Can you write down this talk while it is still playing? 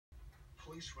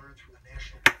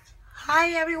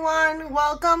Hi everyone,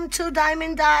 welcome to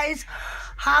Diemond Dies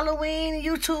Halloween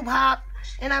YouTube hop,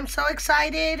 and I'm so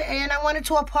excited, and I wanted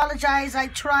to apologize. I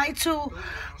tried to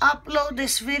upload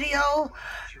this video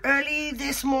early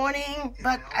this morning,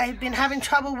 but I've been having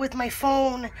trouble with my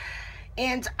phone,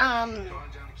 and I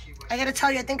gotta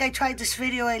tell you, I think I tried this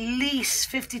video at least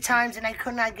 50 times and I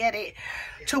could not get it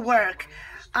to work.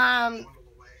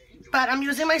 But I'm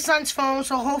using my son's phone,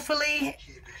 so hopefully,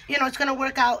 you know, it's going to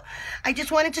work out. I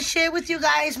just wanted to share with you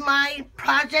guys my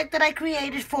project that I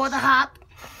created for the hop.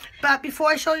 But before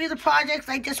I show you the project,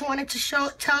 I just wanted to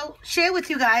share with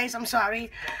you guys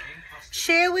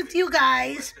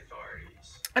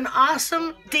an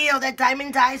awesome deal that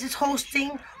Diemond Dies is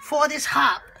hosting for this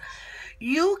hop.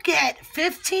 You get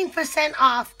 15%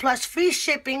 off plus free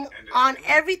shipping on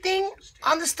everything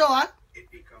on the store,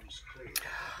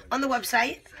 on the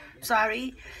website.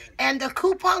 And the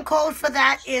coupon code for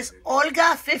that is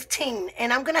Olga15,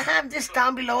 and I'm gonna have this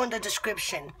down below in the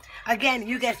description. Again,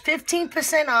 you get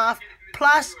 15% off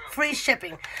plus free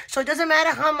shipping, so it doesn't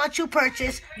matter how much you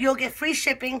purchase, you'll get free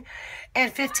shipping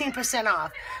and 15%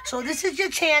 off. So this is your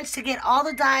chance to get all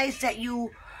the dies that you've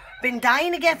been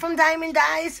dying to get from Diemond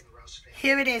Dies.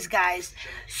 Here it is, guys.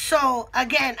 So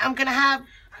again, I'm gonna have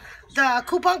the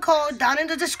coupon code down in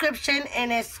the description,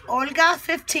 and it's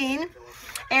Olga15.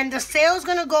 And the sale is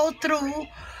going to go through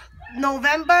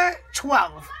November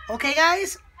 12th. Okay,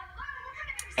 guys?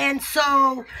 And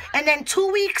then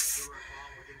 2 weeks.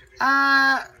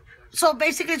 So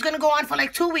basically it's going to go on for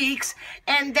like 2 weeks.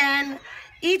 And then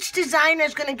each designer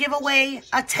is going to give away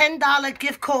a $10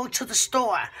 gift code to the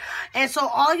store. And so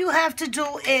all you have to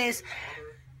do is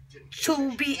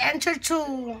to be entered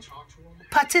to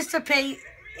participate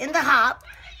in the hop.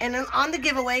 And then on the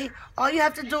giveaway, all you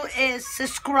have to do is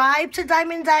subscribe to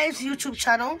Diemond Dies YouTube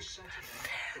channel,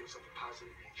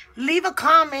 leave a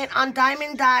comment on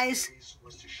Diemond Dies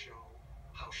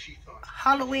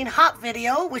Halloween hop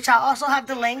video, which I also have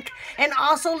the link, and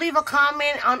also leave a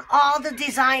comment on all the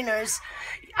designers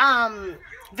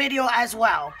video as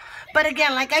well. But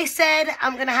again, like I said,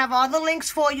 I'm going to have all the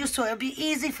links for you, so it'll be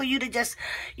easy for you to just,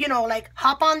 you know, like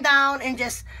hop on down and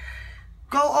just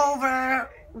go over,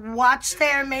 watch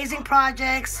their amazing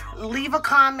projects, leave a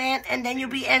comment, and then you'll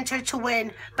be entered to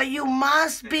win. But you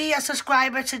must be a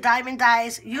subscriber to Diemond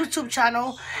Dies YouTube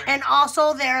channel, and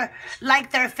also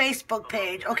like their Facebook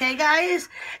page. Okay, guys?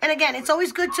 And again, it's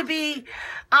always good to be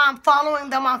following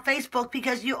them on Facebook,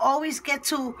 because you always get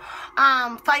to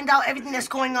find out everything that's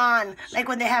going on, like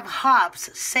when they have hops,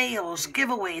 sales,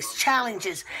 giveaways,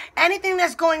 challenges, anything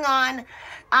that's going on.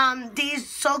 Dee's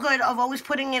so good of always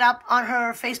putting it up on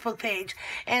her Facebook page,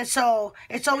 and so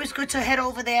it's always good to head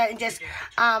over there and just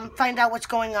find out what's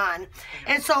going on.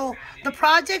 And so the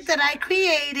project that I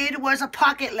created was a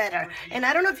pocket letter, and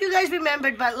I don't know if you guys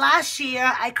remembered, but last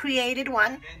year I created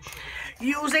one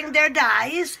using their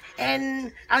dies,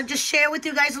 and I'll just share with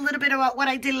you guys a little bit about what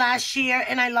I did last year,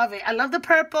 and I love it. I love the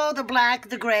purple, the black,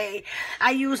 the gray. I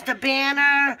used the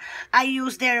banner, I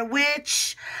used their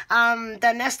witch,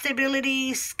 the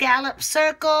nestability scallop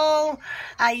circle,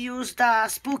 I used the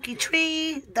spooky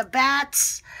tree, the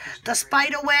bats, the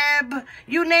spider web,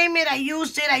 you name it, I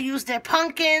used it. I used their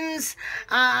pumpkins,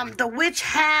 the witch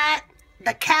hat,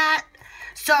 the cat.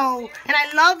 So, and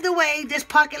I love the way this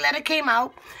pocket letter came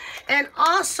out. And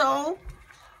also,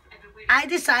 I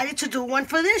decided to do one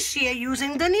for this year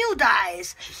using the new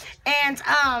dies. And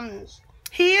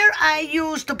here I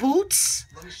used the boots,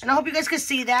 and I hope you guys can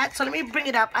see that. So let me bring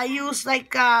it up. I used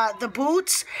like the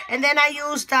boots, and then I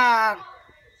used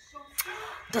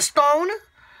the stone,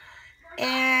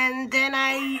 and then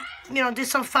I, you know, did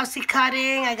some fussy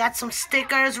cutting. I got some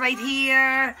stickers right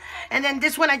here, and then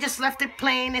this one I just left it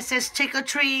plain. It says trick or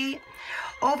treat.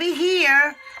 Over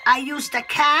here I used the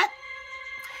cat,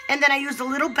 and then I used a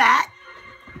little bat.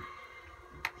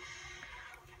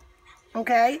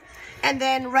 Okay, and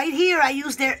then right here I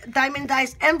used their Diemond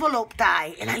Dies envelope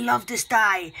die, and I love this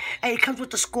die. And it comes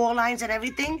with the score lines and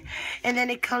everything, and then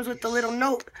it comes with the little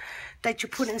note that you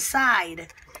put inside.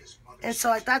 And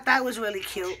so I thought that was really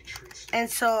cute, and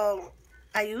so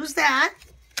I used that.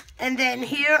 And then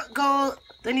here go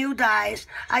the new dies.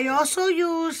 I also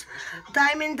use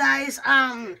Diemond Dies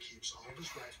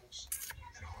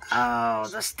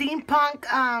the steampunk.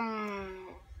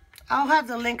 I'll have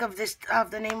the link of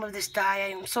the name of this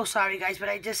die. I'm so sorry, guys, but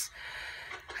I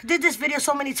did this video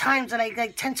so many times that I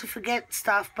tend to forget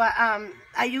stuff. But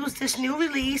I used this new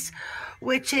release,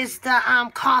 which is the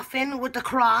coffin with the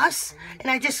cross, and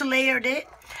I just layered it.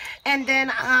 And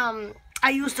then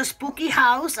I used the spooky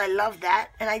house. I love that,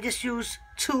 and I just used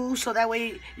 2 so that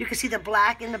way you can see the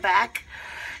black in the back.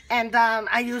 And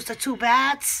I used the 2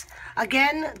 bats.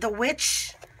 Again, the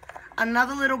witch,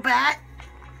 another little bat.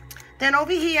 Then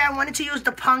over here, I wanted to use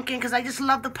the pumpkin because I just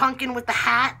love the pumpkin with the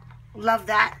hat. Love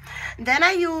that. Then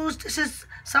I used, this is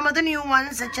some of the new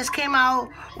ones that just came out,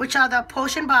 which are the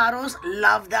potion bottles.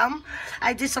 Love them.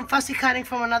 I did some fussy cutting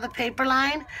from another paper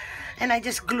line, and I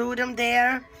just glued them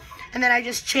there. And then I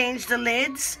just changed the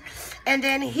lids. And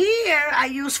then here, I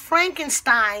use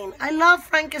Frankenstein. I love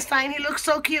Frankenstein. He looks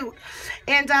so cute.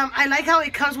 And I like how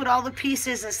it comes with all the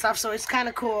pieces and stuff, so it's kind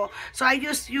of cool. So I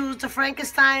just used the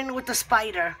Frankenstein with the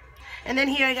spider. And then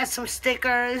here I got some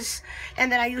stickers.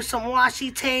 And then I used some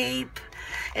washi tape.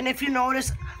 And if you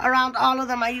notice, around all of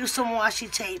them, I used some washi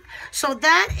tape. So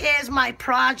that is my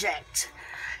project.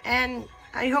 And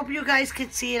I hope you guys can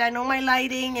see it. I know my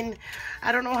lighting, and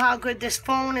I don't know how good this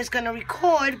phone is going to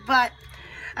record, but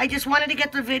I just wanted to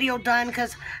get the video done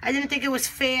because I didn't think it was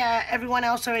fair. Everyone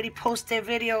else already posted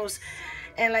their videos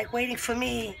and like waiting for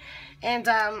me, and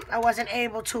I wasn't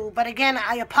able to. But again,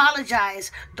 I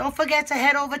apologize. Don't forget to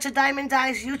head over to Diemond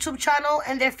Dies YouTube channel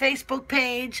and their Facebook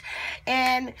page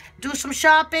and do some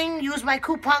shopping. Use my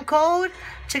coupon code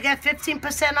to get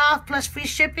 15% off plus free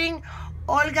shipping.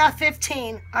 Olga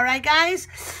 15. All right, guys?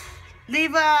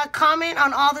 Leave a comment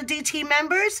on all the DT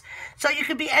members so you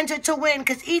could be entered to win,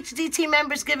 because each DT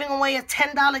member is giving away a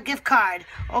 $10 gift card.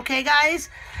 Okay, guys?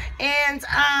 And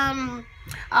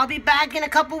I'll be back in a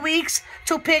couple weeks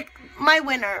to pick my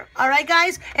winner. All right,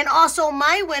 guys? And also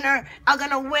my winner are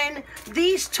going to win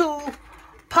these 2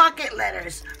 pocket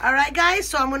letters. All right, guys?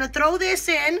 So I'm going to throw this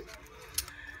in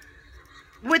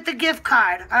with the gift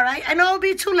card. All right, I know it'll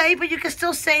be too late, but you can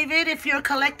still save it. If you're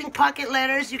collecting pocket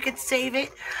letters, you can save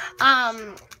it.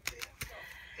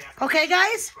 Okay,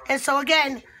 guys? And so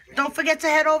again, don't forget to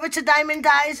head over to Diemond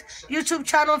Dies YouTube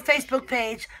channel and Facebook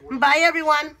page. Bye,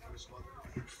 everyone.